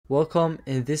Welcome.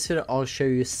 In this video I'll show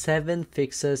you 7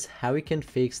 fixes how you can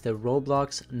fix the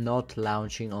Roblox not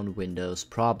launching on Windows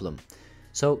problem.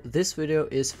 So this video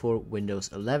is for Windows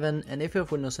 11, and if you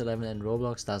have Windows 11 and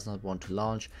Roblox does not want to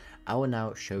launch, I will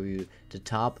now show you the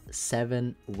top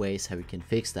 7 ways how you can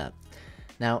fix that.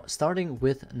 Now, starting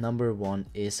with number 1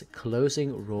 is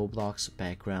closing Roblox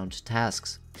background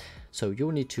tasks. So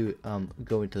you need to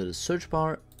go into the search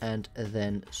bar and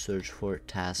then search for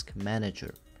Task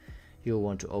Manager. You'll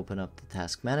want to open up the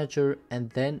Task Manager,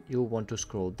 and then you'll want to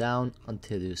scroll down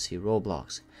until you see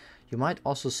Roblox. You might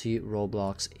also see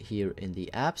Roblox here in the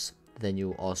apps. Then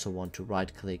you also want to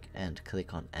right click and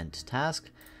click on End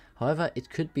Task. However, it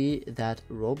could be that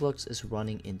Roblox is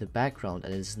running in the background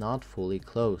and is not fully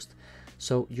closed.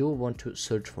 So you'll want to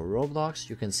search for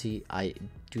Roblox. You can see I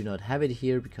do not have it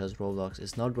here because Roblox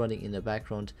is not running in the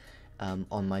background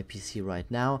on my PC right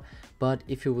now. But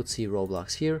if you would see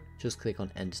Roblox here, just click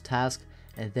on End Task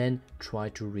and then try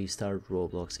to restart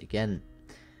Roblox again.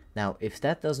 Now, if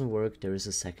that doesn't work, there is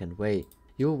a second way.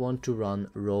 You'll want to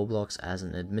run Roblox as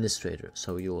an administrator.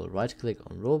 So you will right click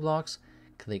on Roblox,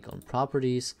 click on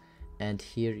Properties, and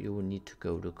here you will need to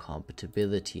go to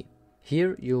Compatibility.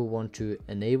 Here you'll want to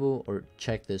enable or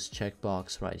check this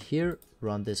checkbox right here,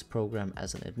 run this program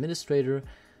as an administrator.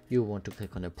 You'll want to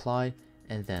click on Apply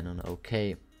and then on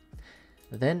OK.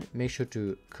 Then make sure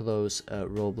to close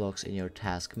Roblox in your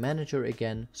Task Manager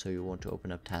again. So you want to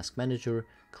open up Task Manager,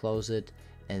 close it,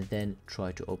 and then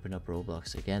try to open up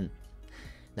Roblox again.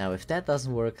 Now, if that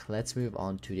doesn't work, let's move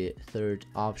on to the third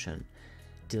option,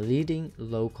 deleting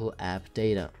local app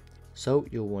data. So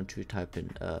you'll want to type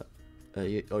in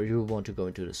you want to go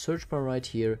into the search bar right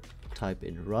here, type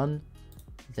in run,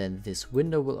 then this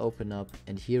window will open up,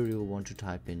 and here you want to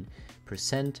type in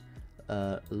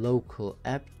 %local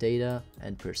app data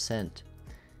and %.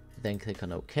 Then click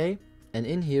on OK, and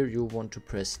in here you want to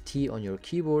press T on your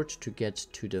keyboard to get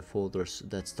to the folders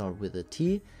that start with a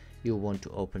T. You want to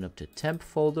open up the temp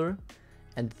folder,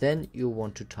 and then you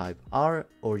want to type R,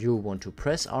 or you want to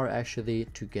press R actually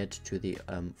to get to the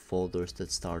folders that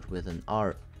start with an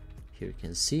R. Here you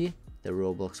can see the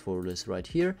Roblox folder is right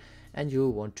here, and you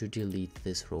want to delete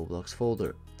this Roblox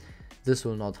folder. This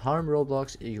will not harm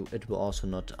Roblox, it will also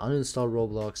not uninstall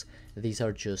Roblox. These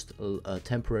are just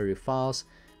temporary files,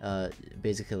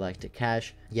 basically like the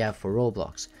cache for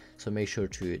Roblox. So make sure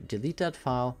to delete that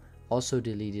file, also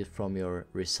delete it from your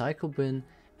recycle bin,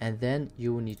 and then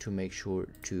you will need to make sure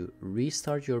to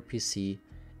restart your PC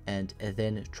and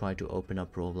then try to open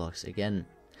up Roblox again.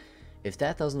 If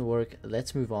that doesn't work,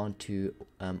 let's move on to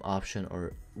option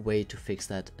or way to fix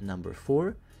that number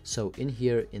 4. So in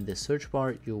here in the search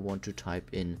bar, you want to type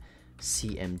in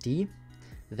CMD,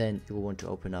 then you want to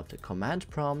open up the command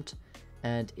prompt,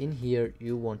 and in here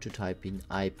you want to type in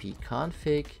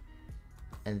ipconfig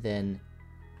and then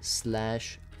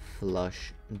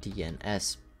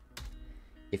 /FlushDNS.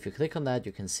 If you click on that,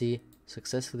 you can see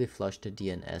successfully flushed the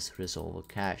DNS resolver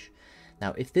cache.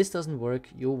 Now, if this doesn't work,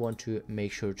 you'll want to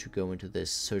make sure to go into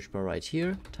this search bar right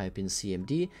here, type in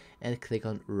CMD, and click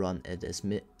on Run as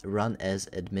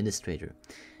Administrator.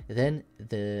 Then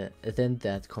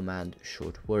that command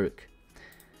should work.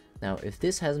 Now, if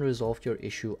this hasn't resolved your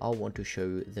issue, I'll want to show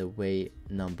you the way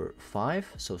number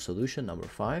 5, so solution number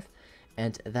 5,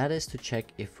 and that is to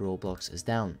check if Roblox is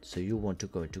down. So you want to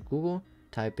go into Google,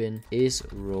 type in "is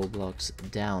Roblox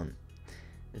down?"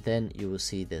 Then you will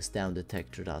see this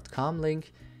downdetector.com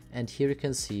link, and here you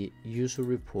can see user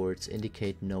reports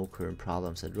indicate no current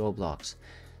problems at Roblox.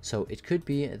 So it could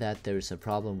be that there is a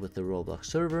problem with the Roblox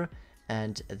server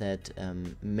and that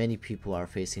many people are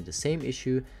facing the same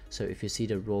issue. So if you see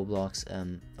the Roblox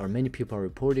or many people are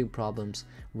reporting problems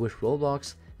with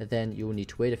Roblox, then you will need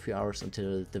to wait a few hours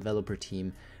until the developer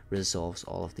team resolves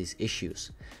all of these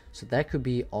issues. So that could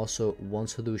be also one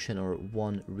solution or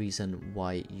one reason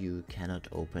why you cannot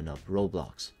open up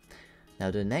Roblox.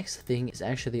 Now, the next thing is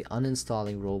actually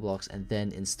uninstalling Roblox and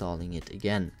then installing it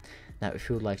again. Now, if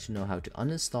you would like to know how to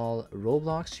uninstall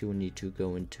Roblox, you will need to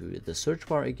go into the search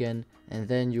bar again, and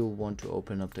then you'll want to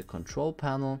open up the control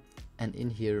panel, and in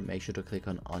here make sure to click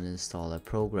on uninstall a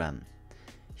program.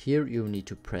 Here you need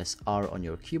to press R on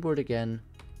your keyboard again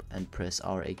and press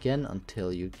R again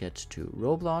until you get to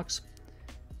Roblox.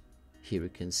 Here you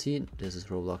can see this is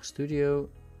Roblox Studio,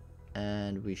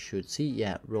 and we should see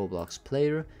Roblox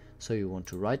Player. So you want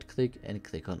to right click and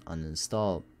click on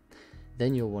uninstall.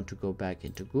 Then you'll want to go back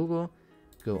into Google,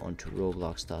 go onto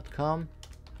roblox.com,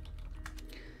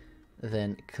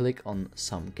 then click on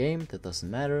some game that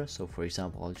doesn't matter. So for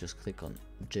example, I'll just click on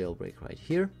jailbreak right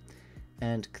here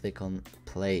and click on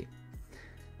play.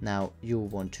 Now you'll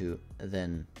want to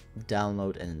then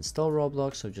download and install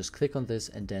Roblox, so just click on this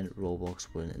and then Roblox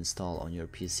will install on your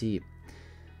PC.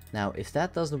 Now if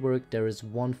that doesn't work, there is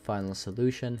one final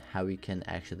solution how you can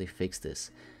actually fix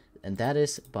this, and that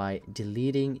is by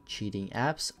deleting cheating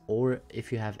apps, or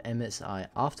if you have MSI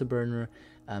Afterburner,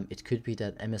 it could be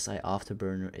that MSI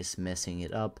Afterburner is messing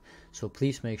it up, so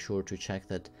please make sure to check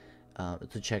that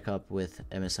check up with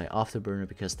MSI Afterburner,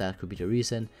 because that could be the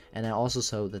reason. And I also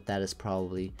saw that that is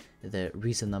probably the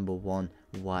reason number one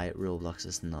why Roblox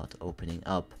is not opening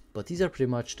up. But these are pretty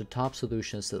much the top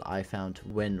solutions that I found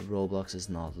when Roblox is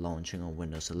not launching on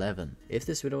Windows 11. If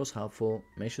this video was helpful,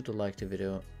 make sure to like the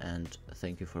video, and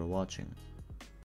thank you for watching.